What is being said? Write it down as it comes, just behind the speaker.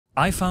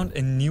I found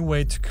a new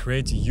way to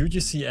create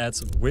UGC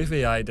ads with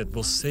AI that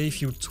will save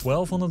you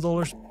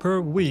 $1,200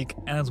 per week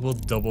and it will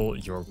double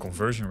your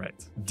conversion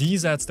rate.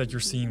 These ads that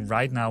you're seeing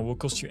right now will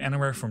cost you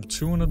anywhere from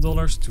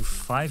 $200 to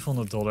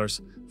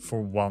 $500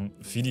 for one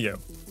video.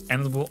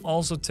 And it will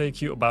also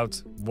take you about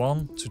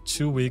 1 to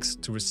 2 weeks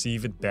to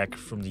receive it back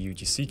from the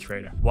UGC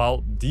creator.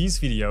 While these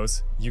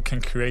videos, you can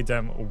create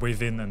them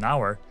within an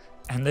hour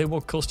and they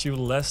will cost you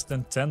less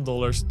than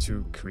 $10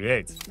 to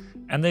create.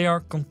 And they are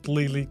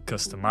completely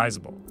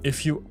customizable.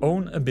 If you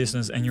own a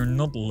business and you're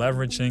not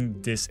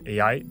leveraging this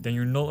AI, then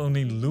you're not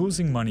only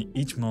losing money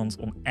each month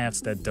on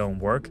ads that don't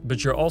work,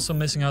 but you're also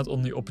missing out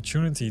on the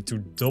opportunity to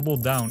double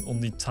down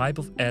on the type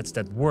of ads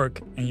that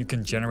work and you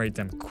can generate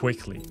them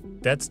quickly.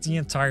 That's the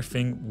entire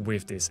thing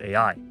with this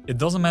AI. It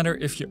doesn't matter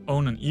if you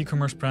own an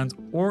e-commerce brand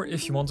or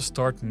if you want to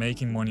start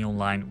making money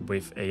online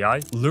with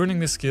AI, learning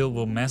this skill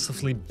will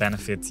massively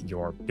benefit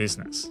your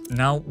business.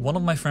 Now, one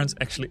of my friends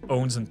actually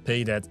owns a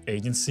paid ad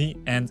agency,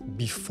 and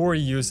before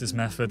he used this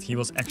method, he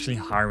was actually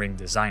hiring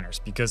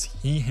designers because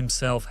he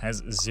himself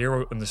has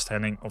zero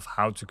understanding of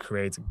how to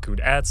create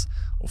good ads,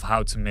 of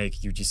how to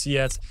make UGC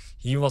ads.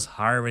 He was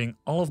hiring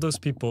all of those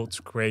people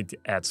to create the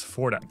ads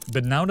for them.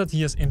 But now that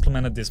he has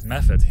implemented this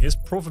method, his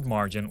profit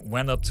margin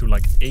went up to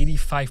like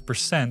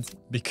 85%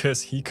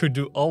 because he could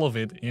do all of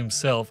it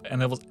himself,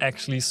 and it was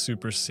actually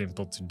super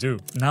simple to do.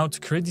 Now, to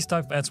create these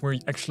type of ads, we're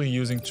actually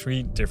using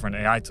 3 different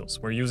AI tools.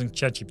 We're using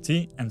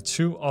ChatGPT and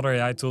 2 other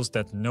AI tools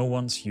that no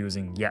one's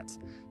using yet.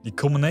 The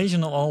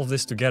combination of all of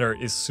this together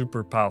is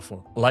super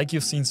powerful. Like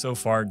you've seen so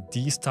far,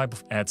 these type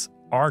of ads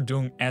are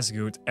doing as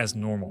good as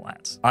normal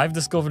ads. I've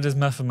discovered this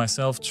method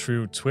myself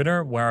through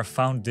Twitter, where I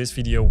found this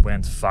video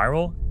went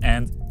viral,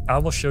 and I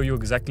will show you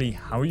exactly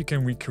how you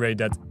can recreate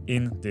that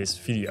in this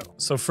video.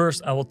 So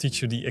first, I will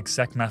teach you the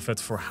exact method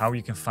for how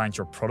you can find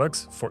your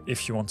products for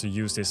if you want to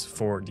use this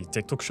for the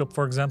TikTok shop,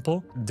 for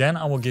example. Then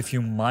I will give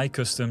you my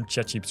custom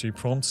ChatGPT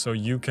prompt so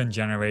you can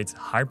generate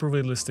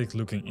hyper-realistic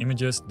looking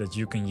images that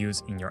you can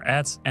use in your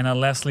ads. And then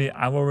lastly,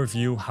 I will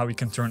review how you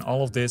can turn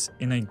all of this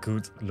in a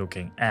good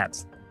looking ad.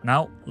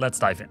 Now, let's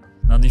dive in.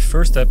 Now, the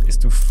first step is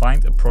to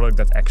find a product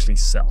that actually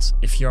sells.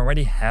 If you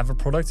already have a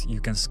product, you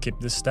can skip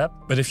this step.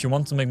 But if you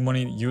want to make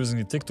money using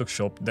the TikTok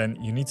shop, then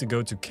you need to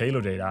go to Kalo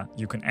Data.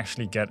 You can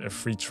actually get a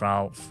free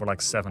trial for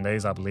like 7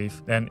 days, I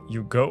believe. Then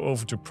you go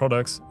over to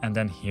products, and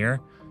then here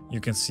you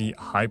can see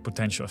high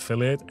potential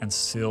affiliate and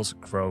sales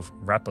growth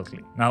rapidly.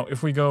 Now,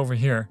 if we go over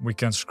here, we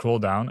can scroll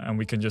down and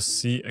we can just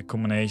see a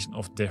combination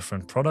of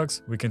different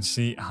products. We can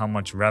see how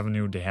much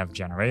revenue they have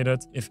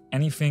generated. If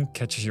anything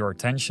catches your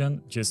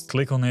attention, just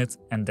click on it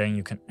and then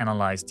you can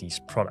analyze these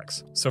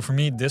products. So for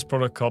me, this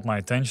product caught my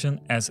attention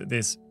as it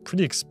is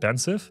pretty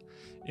expensive.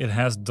 It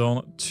has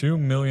done $2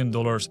 million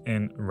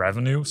in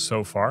revenue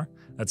so far.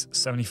 That's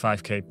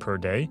 75K per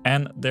day.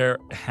 And there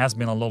has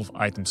been a lot of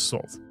items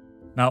sold.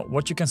 Now,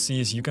 what you can see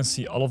is you can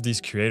see all of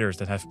these creators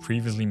that have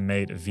previously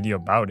made a video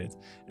about it,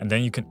 and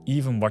then you can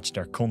even watch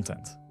their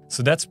content.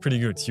 So that's pretty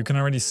good. You can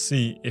already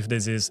see if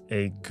this is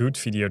a good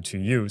video to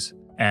use.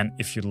 And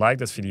if you like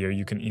that video,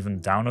 you can even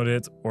download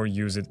it or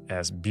use it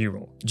as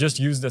B-roll. Just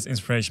use it as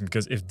inspiration,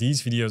 because if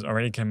these videos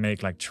already can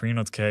make like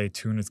 300K,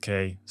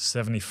 200K,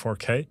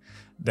 74K,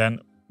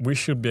 then we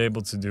should be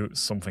able to do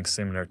something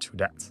similar to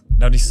that.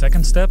 Now, the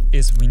second step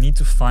is we need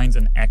to find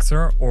an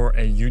actor or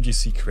a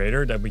UGC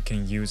creator that we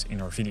can use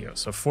in our video.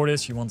 So for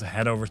this, you want to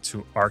head over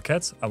to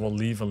Arcat. I will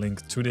leave a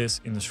link to this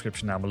in the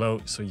description down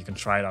below so you can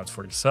try it out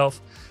for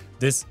yourself.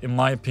 This, in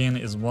my opinion,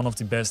 is one of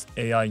the best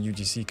AI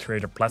UGC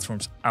creator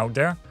platforms out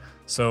there.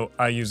 So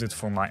I use it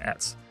for my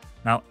ads.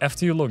 Now,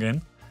 after you log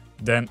in,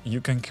 then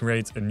you can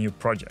create a new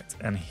project.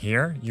 And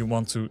here you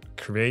want to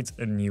create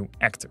a new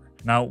actor.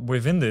 Now,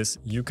 within this,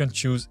 you can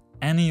choose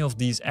any of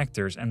these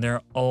actors, and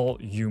they're all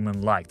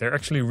human-like. They're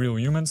actually real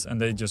humans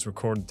and they just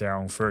record their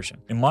own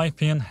version. In my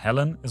opinion,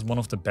 Helen is one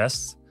of the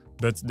best,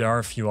 but there are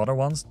a few other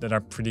ones that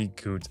are pretty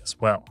good as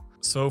well.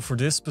 So for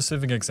this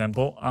specific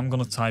example, I'm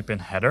gonna type in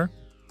Heather.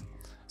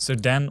 So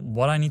then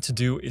what I need to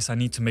do is I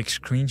need to make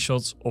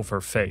screenshots of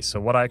her face. So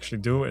what I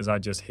actually do is I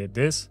just hit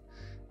this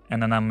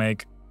and then I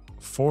make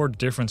 4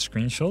 different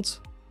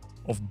screenshots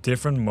of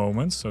different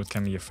moments. So it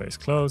can be your face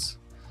close.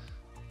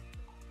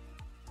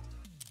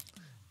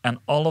 And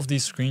all of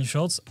these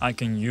screenshots, I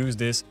can use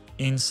this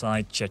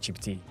inside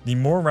ChatGPT. The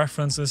more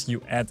references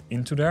you add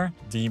into there,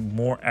 the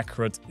more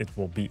accurate it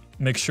will be.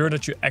 Make sure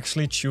that you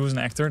actually choose an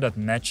actor that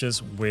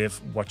matches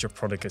with what your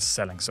product is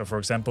selling. So for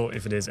example,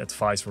 if it is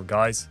advice for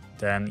guys,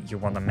 then you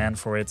want a man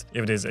for it.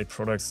 If it is a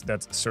product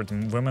that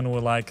certain women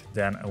will like,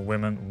 then a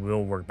woman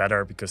will work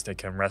better because they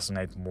can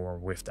resonate more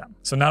with them.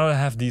 So now that I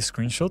have these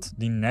screenshots,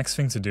 the next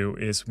thing to do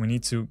is we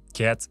need to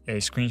get a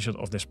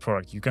screenshot of this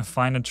product. You can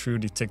find it through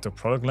the TikTok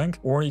product link,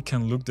 or you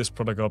can look this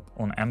product up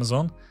on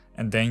Amazon,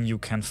 and then you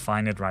can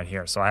find it right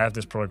here. So I have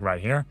this product right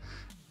here.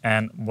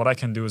 And what I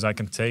can do is I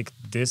can take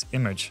this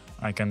image,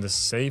 I can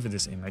just save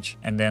this image,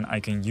 and then I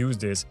can use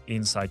this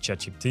inside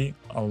ChatGPT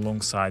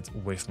alongside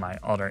with my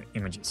other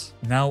images.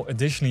 Now,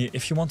 additionally,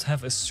 if you want to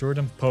have a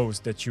certain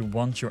post that you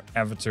want your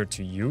avatar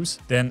to use,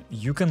 then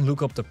you can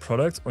look up the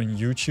product on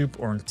YouTube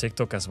or on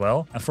TikTok as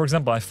well. And for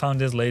example, I found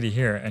this lady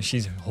here and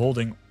she's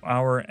holding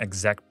our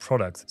exact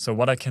product. So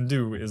what I can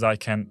do is I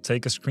can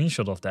take a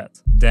screenshot of that.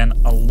 Then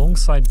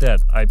alongside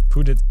that, I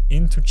put it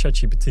into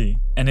ChatGPT.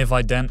 And if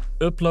I then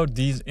upload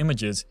these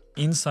images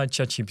inside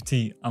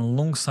ChatGPT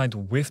alongside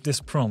with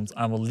this prompt,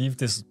 I will leave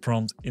this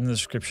prompt in the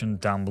description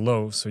down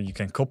below so you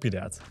can copy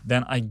that.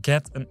 Then I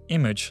get an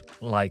image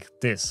like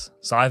this.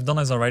 So I've done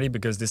this already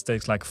because this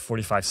takes like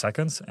 45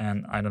 seconds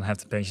and I don't have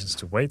the patience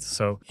to wait.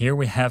 So here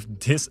we have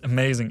this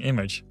amazing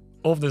image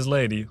of this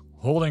lady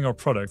holding our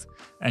product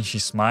and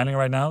she's smiling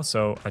right now.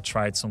 So I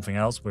tried something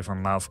else with her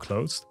mouth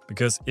closed,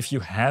 because if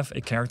you have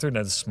a character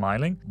that is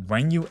smiling,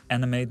 when you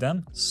animate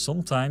them,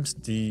 sometimes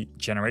the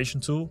generation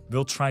tool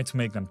will try to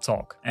make them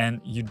talk and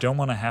you don't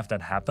want to have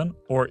that happen.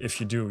 Or if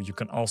you do, you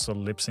can also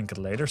lip sync it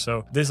later.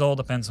 So this all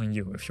depends on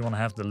you. If you want to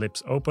have the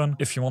lips open,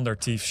 if you want their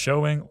teeth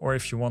showing, or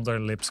if you want their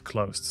lips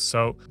closed.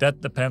 So that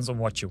depends on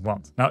what you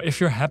want. Now,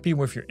 if you're happy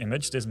with your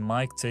image, this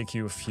might take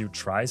you a few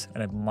tries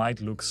and it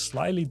might look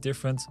slightly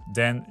different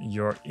than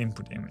your input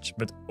image,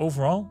 but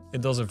overall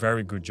it does a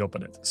very good job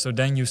at it. So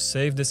then you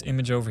save this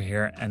image over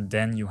here and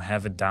then you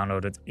have it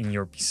downloaded in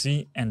your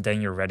PC and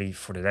then you're ready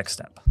for the next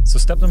step. So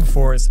step number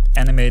 4 is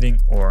animating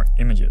our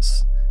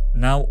images.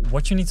 Now,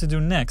 what you need to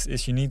do next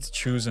is you need to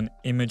choose an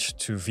image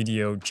to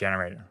video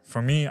generator. For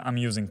me, I'm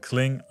using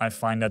Kling. I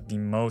find that the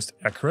most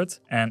accurate.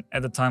 And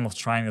at the time of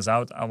trying this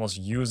out, I was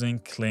using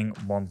Kling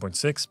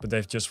 1.6, but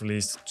they've just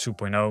released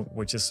 2.0,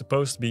 which is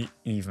supposed to be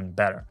even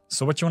better.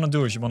 So what you want to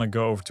do is you want to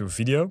go over to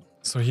video.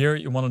 So here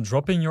you want to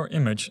drop in your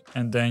image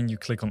and then you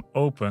click on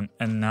open,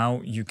 and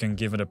now you can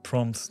give it a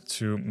prompt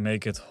to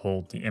make it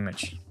hold the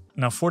image.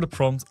 Now for the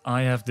prompt,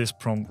 I have this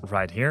prompt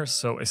right here.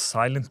 So a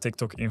silent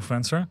TikTok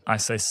influencer. I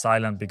say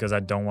silent because I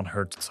don't want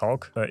her to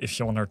talk. If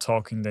you want her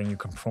talking, then you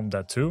can prompt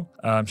that too.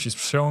 She's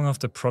showing off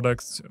the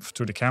product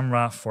to the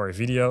camera for a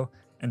video.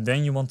 And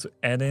then you want to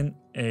add in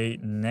a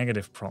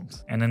negative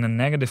prompt. And in a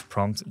negative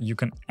prompt, you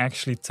can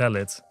actually tell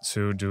it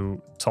to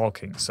do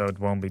talking. So it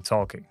won't be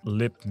talking.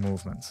 Lip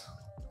movement.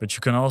 But you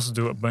can also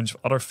do a bunch of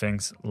other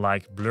things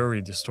like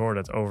blurry,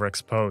 distorted,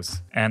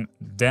 overexposed. And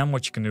then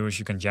what you can do is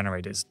you can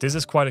generate this. This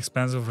is quite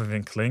expensive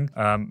within Kling,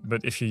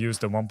 but if you use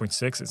the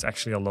 1.6, it's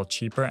actually a lot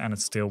cheaper and it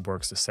still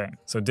works the same.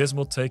 So this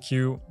will take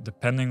you,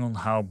 depending on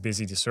how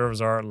busy the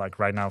servers are, like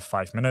right now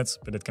 5 minutes,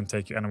 but it can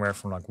take you anywhere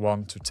from like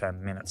 1 to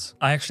 10 minutes.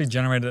 I actually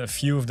generated a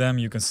few of them.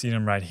 You can see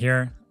them right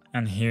here.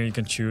 And here you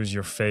can choose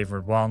your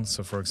favorite one.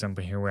 So for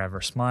example, here we have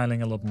her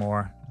smiling a lot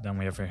more. Then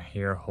we have her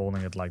here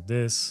holding it like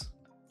this.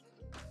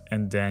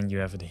 And then you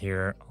have it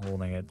here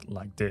holding it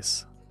like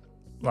this.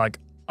 Like,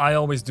 I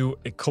always do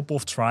a couple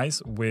of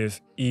tries with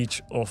each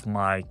of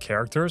my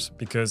characters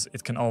because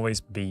it can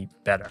always be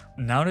better.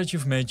 Now that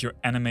you've made your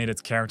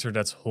animated character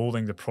that's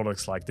holding the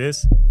products like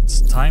this, it's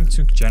time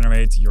to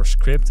generate your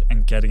script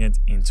and getting it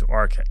into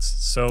Arcades.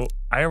 So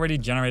I already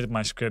generated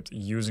my script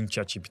using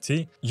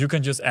ChatGPT. You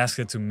can just ask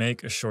it to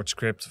make a short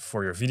script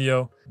for your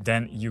video.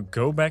 Then you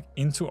go back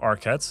into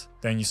Arcades,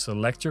 then you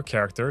select your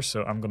character.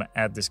 So I'm gonna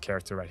add this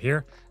character right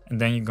here. And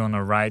then you're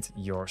gonna write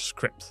your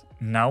script.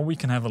 Now we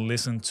can have a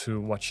listen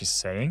to what she's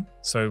saying.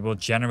 So it will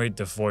generate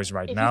the voice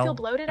right now. If you feel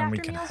bloated and we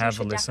after can meals, have you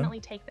should a listen. definitely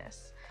take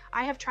this.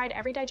 I have tried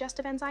every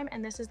digestive enzyme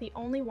and this is the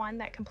only one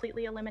that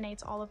completely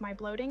eliminates all of my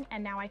bloating,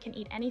 and now I can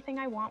eat anything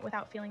I want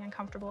without feeling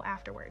uncomfortable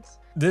afterwards.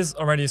 This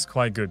already is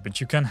quite good, but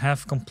you can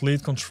have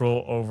complete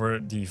control over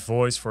the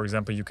voice. For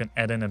example, you can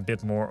add in a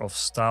bit more of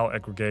style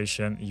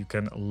aggregation. You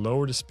can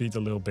lower the speed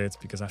a little bit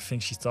because I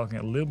think she's talking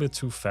a little bit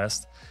too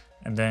fast.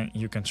 And then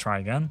you can try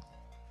again.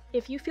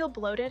 If you feel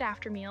bloated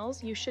after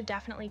meals, you should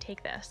definitely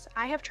take this.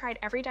 I have tried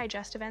every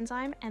digestive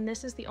enzyme and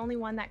this is the only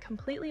one that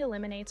completely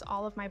eliminates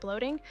all of my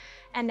bloating,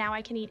 and now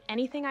I can eat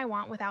anything I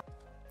want without...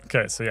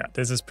 Okay, so yeah,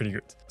 this is pretty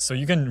good. So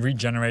you can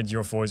regenerate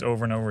your voice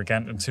over and over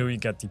again until you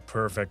get the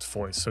perfect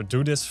voice. So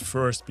do this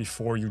first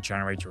before you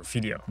generate your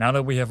video. Now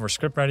that we have our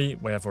script ready,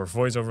 we have our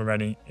voiceover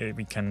ready,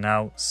 we can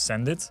now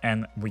send it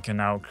and we can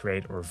now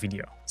create our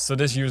video. So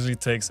this usually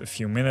takes a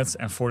few minutes,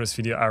 and for this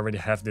video I already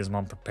have this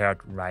one prepared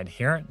right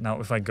here.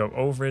 Now if I go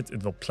over it,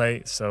 it will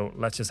play. So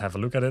let's just have a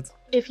look at it.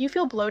 If you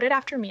feel bloated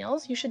after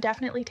meals, you should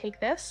definitely take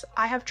this.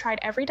 I have tried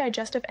every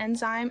digestive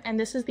enzyme and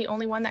this is the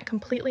only one that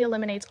completely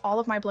eliminates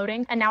all of my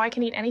bloating, and now I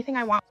can eat anything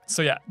I want.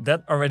 So yeah,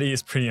 that already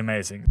is pretty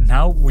amazing.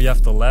 Now we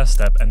have the last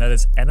step, and that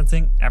is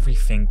editing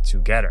everything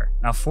together.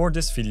 Now for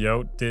this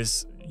video,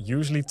 this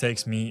usually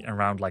takes me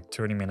around like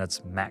 30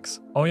 minutes max.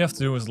 All you have to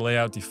do is lay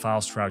out the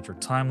files throughout your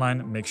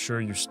timeline. Make sure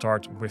you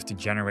start with the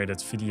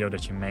generated video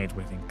that you made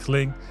within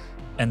Kling.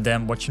 And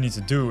then what you need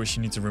to do is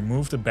you need to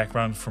remove the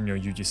background from your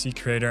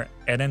UGC creator,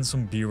 add in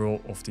some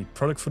B-roll of the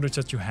product footage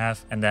that you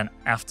have. And then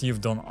after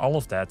you've done all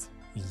of that,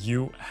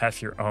 you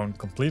have your own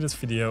completed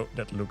video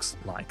that looks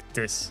like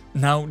this.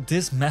 Now,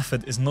 this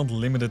method is not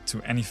limited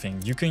to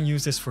anything. You can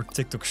use this for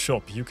TikTok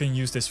Shop, you can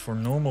use this for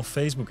normal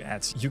Facebook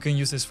ads, you can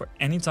use this for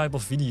any type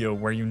of video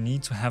where you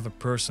need to have a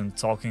person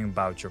talking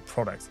about your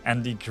product.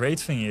 And the great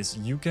thing is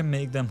you can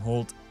make them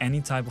hold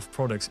any type of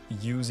products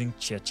using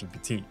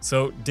ChatGPT.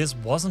 So this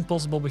wasn't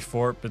possible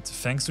before, but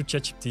thanks to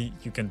ChatGPT,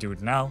 you can do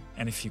it now.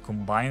 And if you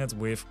combine it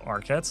with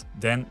ARCAD,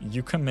 then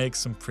you can make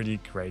some pretty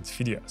great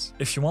videos.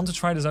 If you want to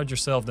try this out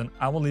yourself, then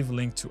I will leave a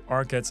link to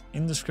ARCAD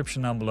in the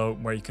description down below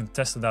where you can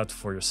test it out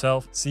for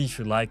yourself, see if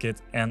you like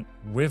it. And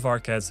with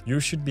ARCAD, you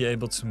should be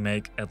able to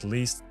make at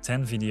least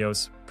 10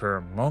 videos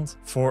per month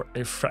for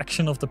a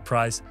fraction of the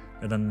price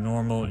that a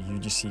normal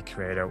UGC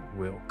creator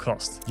will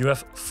cost. You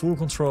have full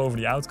control over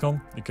the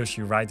outcome because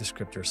you write the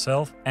script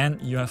yourself,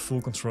 and you have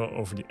full control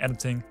over the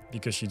editing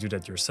because you do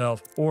that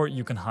yourself, or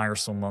you can hire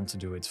someone to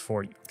do it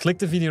for you. Click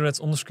the video that's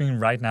on the screen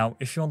right now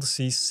if you want to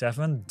see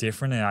 7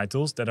 different AI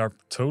tools that are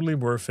totally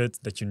worth it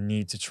that you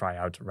need to try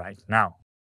out right now.